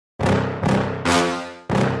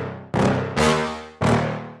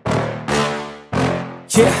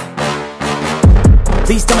Yeah.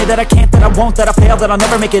 Please tell me that I can't, that I won't, that I fail, that I'll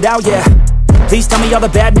never make it out, yeah. Please tell me all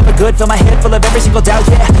the bad, never good, fill my head full of every single doubt,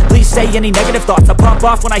 yeah. Please say any negative thoughts, I pop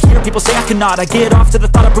off when I hear people say I cannot. I get off to the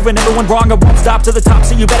thought of proving everyone wrong, I won't stop to the top,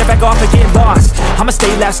 so you better back off and get lost. I'ma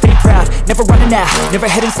stay loud, stay proud, never running out, never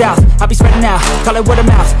heading south. I'll be spreading out, call it word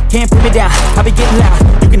of mouth, can't put me down, I'll be getting loud.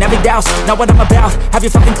 You can have your doubts, not what I'm about, have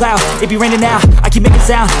your fucking clout, it be raining now, I keep making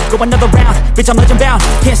sound, go another round, bitch I'm legend bound,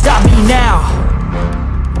 can't stop me now.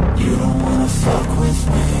 You don't wanna fuck with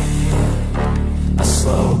me, a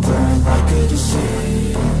slow burn like a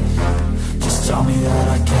disease. Just tell me that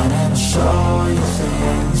I can and I'll show you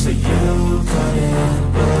things that you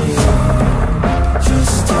couldn't believe.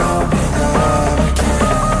 Just tell me that I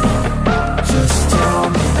can. Just tell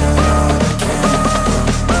me that I can.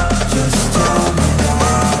 Just tell me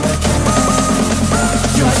that I can.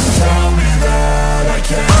 Just tell me that I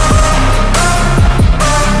can.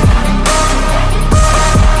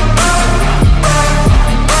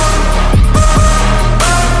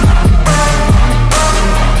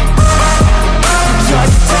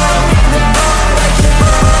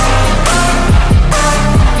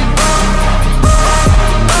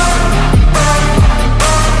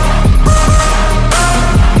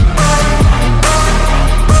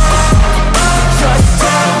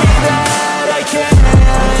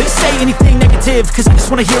 Cause I just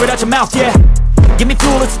wanna hear it out your mouth, yeah. Give me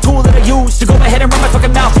fuel, it's a tool that I use to go ahead and run my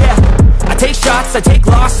fucking mouth, yeah. I take shots, I take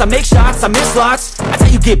loss, I make shots, I miss lots. That's how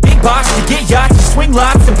you get big box, you get yachts, you swing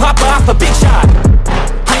lots and pop off a big shot.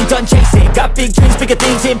 I ain't done chasing, got big dreams, bigger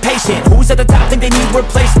things, impatient. Who's at the top think they need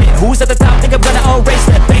replacement? Who's at the top think I'm gonna erase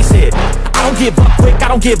that? Face it, I don't give up quick, I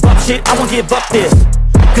don't give up shit, I won't give up this.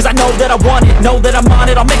 Cause I know that I want it, know that I'm on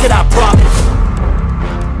it, I'll make it, I promise.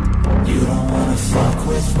 You don't wanna fuck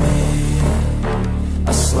with me,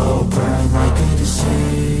 a slow burn like a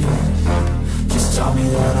disease. Just tell me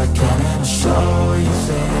that I can and I'll show you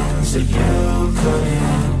things that you